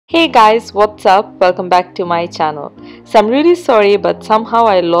Hey guys, what's up? Welcome back to my channel. So I'm really sorry, but somehow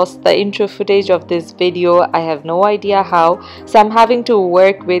I lost the intro footage of this video. I have no idea how, so I'm having to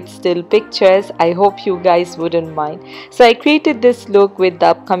work with still pictures. I hope you guys wouldn't mind. So I created this look with the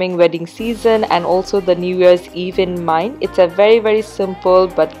upcoming wedding season and also the New Year's Eve in mind. It's a very simple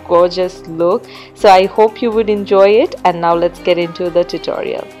but gorgeous look, so I hope you would enjoy it. And now let's get into the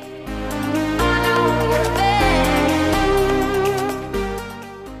tutorial.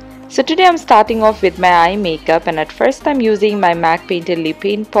 So today I'm starting off with my eye makeup, and at first I'm using my MAC Painted Lip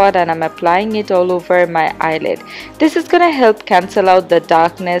Paint Pot and I'm applying it all over my eyelid. This is gonna help cancel out the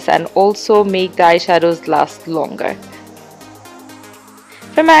darkness and also make the eyeshadows last longer.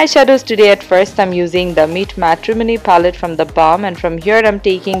 For my eyeshadows today, at first I'm using the Meet Matte Trimony palette from the Balm, and from here I'm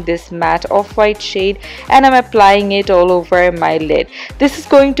taking this matte off-white shade and I'm applying it all over my lid. This is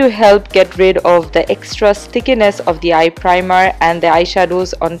going to help get rid of the extra stickiness of the eye primer, and the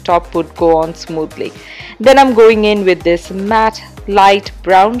eyeshadows on top would go on smoothly. Then I'm going in with this matte light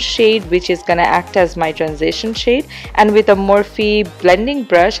brown shade, which is gonna act as my transition shade, and with a Morphe blending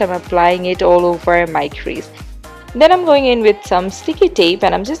brush I'm applying it all over my crease. Then I'm going in with some sticky tape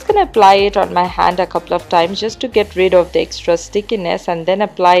and I'm just going to apply it on my hand a couple of times just to get rid of the extra stickiness, and then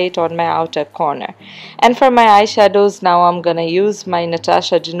apply it on my outer corner. And for my eyeshadows, now I'm going to use my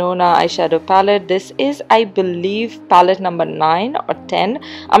Natasha Denona eyeshadow palette. This is, I believe, palette number 9 or 10.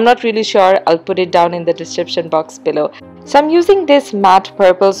 I'm not really sure. I'll put it down in the description box below. So I'm using this matte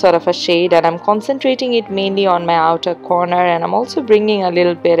purple sort of a shade and I'm concentrating it mainly on my outer corner, and I'm also bringing a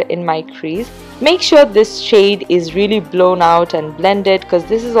little bit in my crease. Make sure this shade is really blown out and blended, because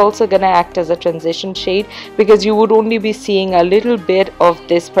this is also going to act as a transition shade, because you would only be seeing a little bit of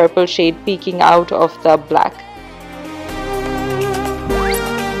this purple shade peeking out of the black.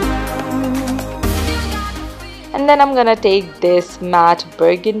 And then I'm gonna take this matte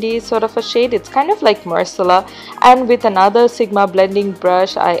burgundy sort of a shade. It's kind of like Mercier, and with another Sigma blending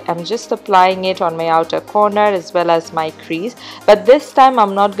brush I am just applying it on my outer corner as well as my crease. But this time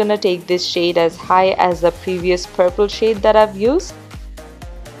I'm not gonna take this shade as high as the previous purple shade that I've used.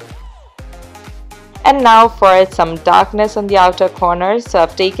 And now for some darkness on the outer corner, so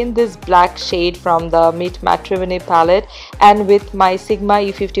I've taken this black shade from the Meet Matte Trimony palette, and with my Sigma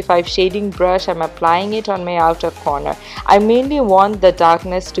E55 shading brush I'm applying it on my outer corner. I mainly want the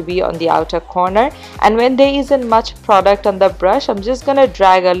darkness to be on the outer corner, and when there isn't much product on the brush I'm just gonna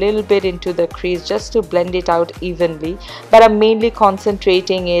drag a little bit into the crease just to blend it out evenly, but I'm mainly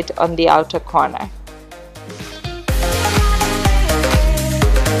concentrating it on the outer corner.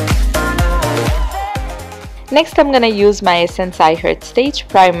 Next I'm gonna use my Essence I Heart Stage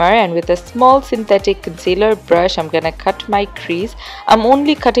Primer, and with a small synthetic concealer brush I'm gonna cut my crease. I'm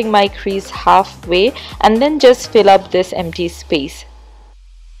only cutting my crease halfway and then just fill up this empty space.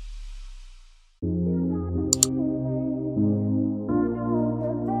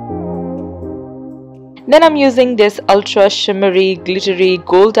 Then I'm using this ultra shimmery glittery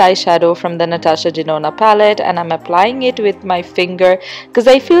gold eyeshadow from the Natasha Denona palette, and I'm applying it with my finger because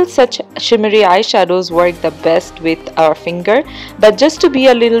I feel such shimmery eyeshadows work the best with our finger. But just to be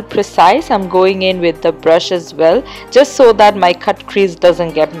a little precise, I'm going in with the brush as well, just so that my cut crease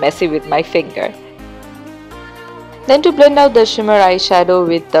doesn't get messy with my finger. Then to blend out the shimmer eyeshadow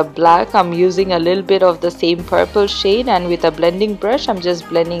with the black, I'm using a little bit of the same purple shade, and with a blending brush I'm just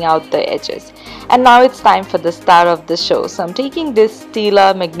blending out the edges. And now it's time for the star of the show. So I'm taking this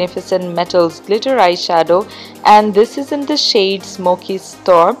Stila Magnificent Metals glitter eyeshadow, and this is in the shade Smoky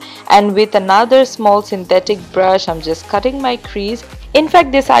Storm, and with another small synthetic brush I'm just cutting my crease. In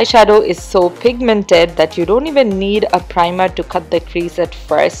fact, this eyeshadow is so pigmented that you don't even need a primer to cut the crease at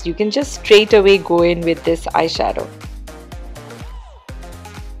first. You can just straight away go in with this eyeshadow.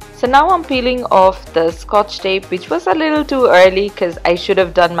 So now I'm peeling off the Scotch tape, which was a little too early because I should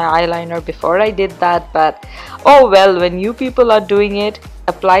have done my eyeliner before I did that, but oh well, when you people are doing it,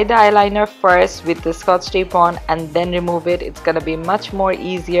 apply the eyeliner first with the Scotch tape on and then remove it. It's gonna be much more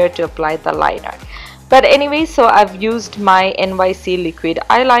easier to apply the liner. But anyway, so I've used my NYC liquid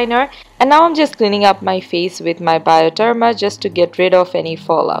eyeliner, and now I'm just cleaning up my face with my Bioderma just to get rid of any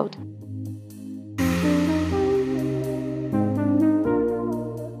fallout.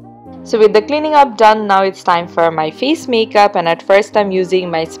 So with the cleaning up done, now it's time for my face makeup, and at first I'm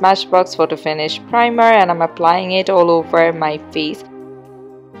using my Smashbox Photofinish primer and I'm applying it all over my face.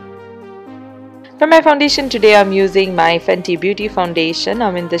 For my foundation today, I'm using my Fenty Beauty Foundation.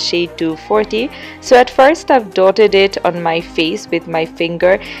 I'm in the shade 240. So at first I've dotted it on my face with my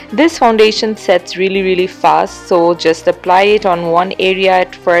finger. This foundation sets really fast, so just apply it on one area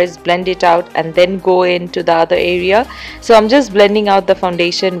at first, blend it out, and then go into the other area. So I'm just blending out the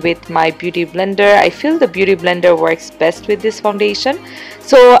foundation with my beauty blender. I feel the beauty blender works best with this foundation.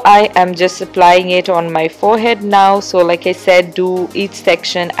 So I am just applying it on my forehead now. So like I said, do each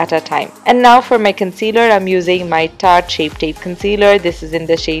section at a time. And now for my concealer, I'm using my Tarte Shape Tape concealer. This is in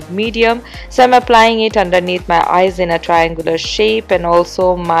the shade medium. So I'm applying it underneath my eyes in a triangular shape, and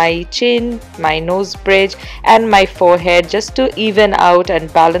also my chin, my nose bridge, and my forehead, just to even out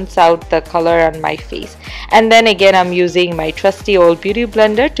and balance out the color on my face. And then again, I'm using my trusty old beauty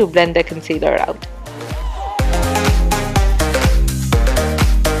blender to blend the concealer out.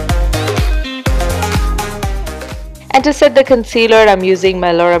 And to set the concealer, I'm using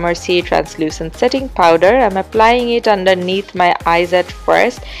my Mercier Translucent setting powder. I'm applying it underneath my eyes at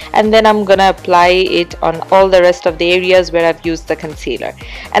first, and then I'm gonna apply it on all the rest of the areas where I've used the concealer.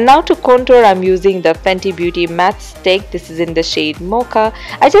 And now to contour, I'm using the Fenty Beauty Matchstix. This is in the shade Mocha.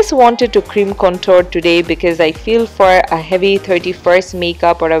 I just wanted to cream contour today because I feel for a heavy 31st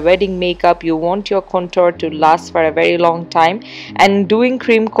makeup or a wedding makeup, you want your contour to last for a very long time. And doing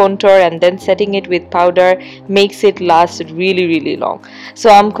cream contour and then setting it with powder makes it last really long.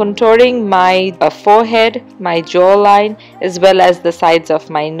 So I'm contouring my forehead, my jawline, as well as the sides of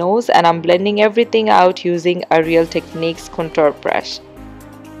my nose, and I'm blending everything out using a Real Techniques contour brush.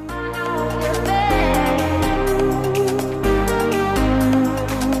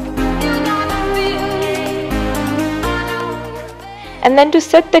 And then to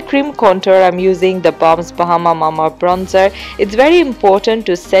set the cream contour, I'm using the Balm Bahama Mama bronzer. It's very important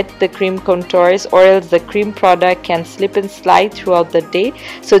to set the cream contours, or else the cream product can slip and slide throughout the day.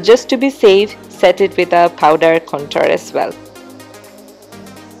 So just to be safe, set it with a powder contour as well.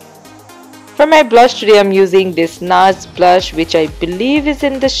 For my blush today, I'm using this Nars blush, which I believe is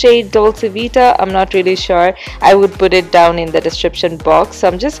in the shade Dolce Vita. I'm not really sure. I would put it down in the description box. So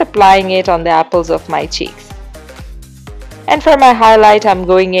I'm just applying it on the apples of my cheeks. And for my highlight, I'm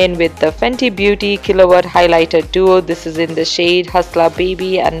going in with the Fenty Beauty Killawat highlighter duo. This is in the shade Hustla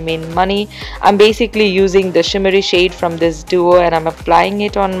Baby and Min Money. I'm basically using the shimmery shade from this duo, and I'm applying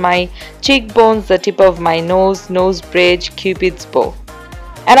it on my cheekbones, the tip of my nose, nose bridge, cupid's bow.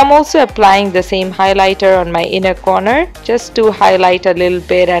 And I'm also applying the same highlighter on my inner corner, just to highlight a little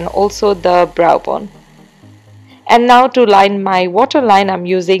bit, and also the brow bone. And now to line my waterline, I'm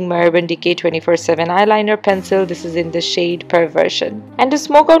using my Urban Decay 24/7 eyeliner pencil. This is in the shade Perversion. And to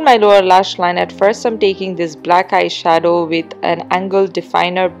smoke out my lower lash line, at first I'm taking this black eyeshadow with an angled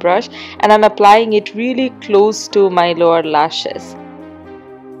definer brush, and I'm applying it really close to my lower lashes.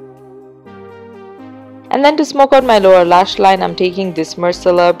 And then to smoke out my lower lash line, I'm taking this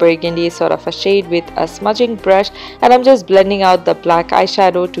Mercier burgundy sort of a shade with a smudging brush, and I'm just blending out the black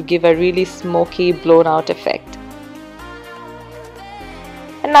eyeshadow to give a really smoky blown out effect.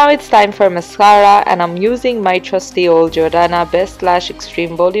 And now it's time for mascara, and I'm using my trusty old Jordana Best Lash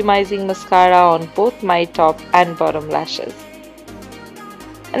Extreme Volumizing Mascara on both my top and bottom lashes.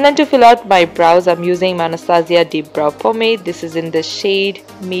 And then to fill out my brows, I'm using my Anastasia Deep Brow Pomade. This is in the shade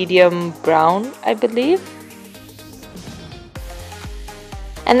Medium Brown, I believe.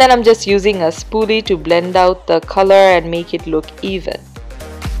 And then I'm just using a spoolie to blend out the color and make it look even.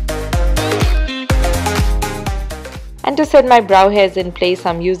 And to set my brow hairs in place,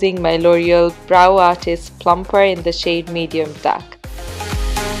 I'm using my L'Oreal Brow Artist Plumper in the shade Medium Dark.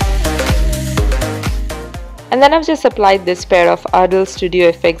 And then I've just applied this pair of Ardell Studio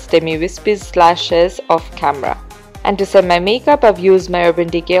Effects Demi Wispies lashes off camera. And to set my makeup, I've used my Urban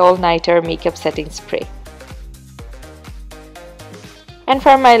Decay All Nighter Makeup Setting Spray. And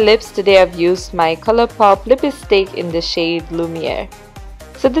for my lips, today I've used my Colourpop lipstick in the shade Lumiere.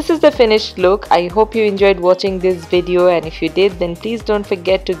 So this is the finished look. I hope you enjoyed watching this video, and if you did, then please don't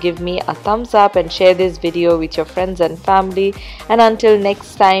forget to give me a thumbs up and share this video with your friends and family. And until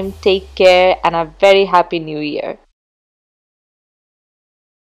next time, take care and a very happy new year.